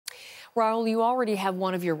Raul, you already have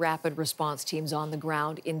one of your rapid response teams on the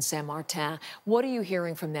ground in Saint-Martin. What are you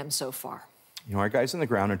hearing from them so far? You know, our guys on the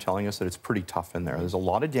ground are telling us that it's pretty tough in there. There's a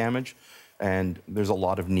lot of damage and there's a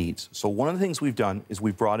lot of needs. So one of the things we've done is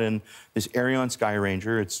we've brought in this Arion Sky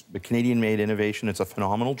Ranger. It's a Canadian-made innovation. It's a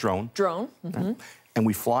phenomenal drone. And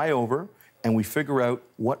we fly over and we figure out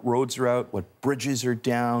what roads are out, what bridges are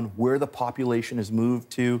down, where the population has moved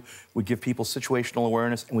to. We give people situational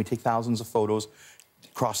awareness and we take thousands of photos,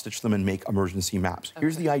 cross-stitch them and make emergency maps.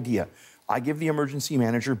 Here's the idea. I give the emergency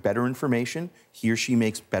manager better information. He or she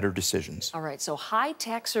makes better decisions. All right, so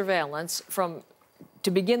high-tech surveillance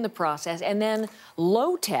to begin the process, and then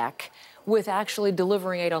low-tech with actually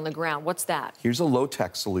delivering aid on the ground. What's that? Here's a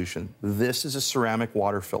low-tech solution. This is a ceramic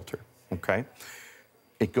water filter, okay?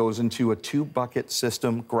 It goes into a two-bucket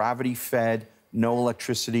system, gravity-fed, no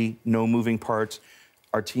electricity, no moving parts.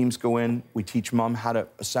 Our teams go in, we teach Mom how to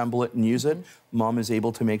assemble it and use it. Mom is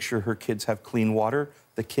able to make sure her kids have clean water.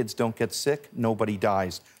 The kids don't get sick, nobody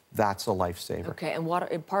dies. That's a lifesaver. Okay,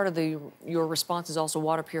 and part of your response is also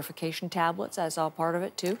water purification tablets. That's all part of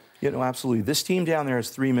it too? Yeah, no, absolutely. This team down there has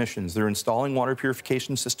 3 missions. They're installing water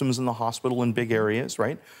purification systems in the hospital in big areas,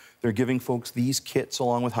 right? They're giving folks these kits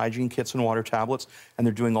along with hygiene kits and water tablets, and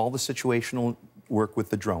they're doing all the situational work with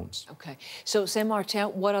the drones. Okay, so Saint-Martin,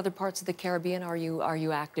 what other parts of the Caribbean are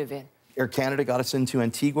you active in? Air Canada got us into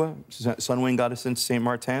Antigua. Sunwing got us into Saint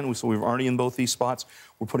Martin. So we're already in both these spots.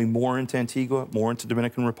 We're putting more into Antigua, more into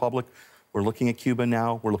Dominican Republic. We're looking at Cuba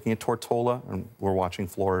now. We're looking at Tortola, and we're watching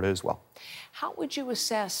Florida as well. How would you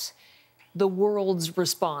assess the world's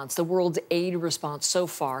response, the world's aid response so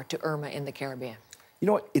far to Irma in the Caribbean? You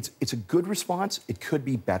know what? It's a good response. It could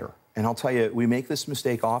be better. And I'll tell you, we make this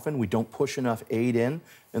mistake often. We don't push enough aid in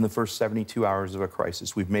the first 72 hours of a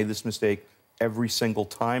crisis. We've made this mistake every single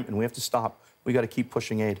time, and we have to stop. We got to keep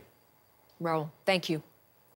pushing aid. Raul, thank you.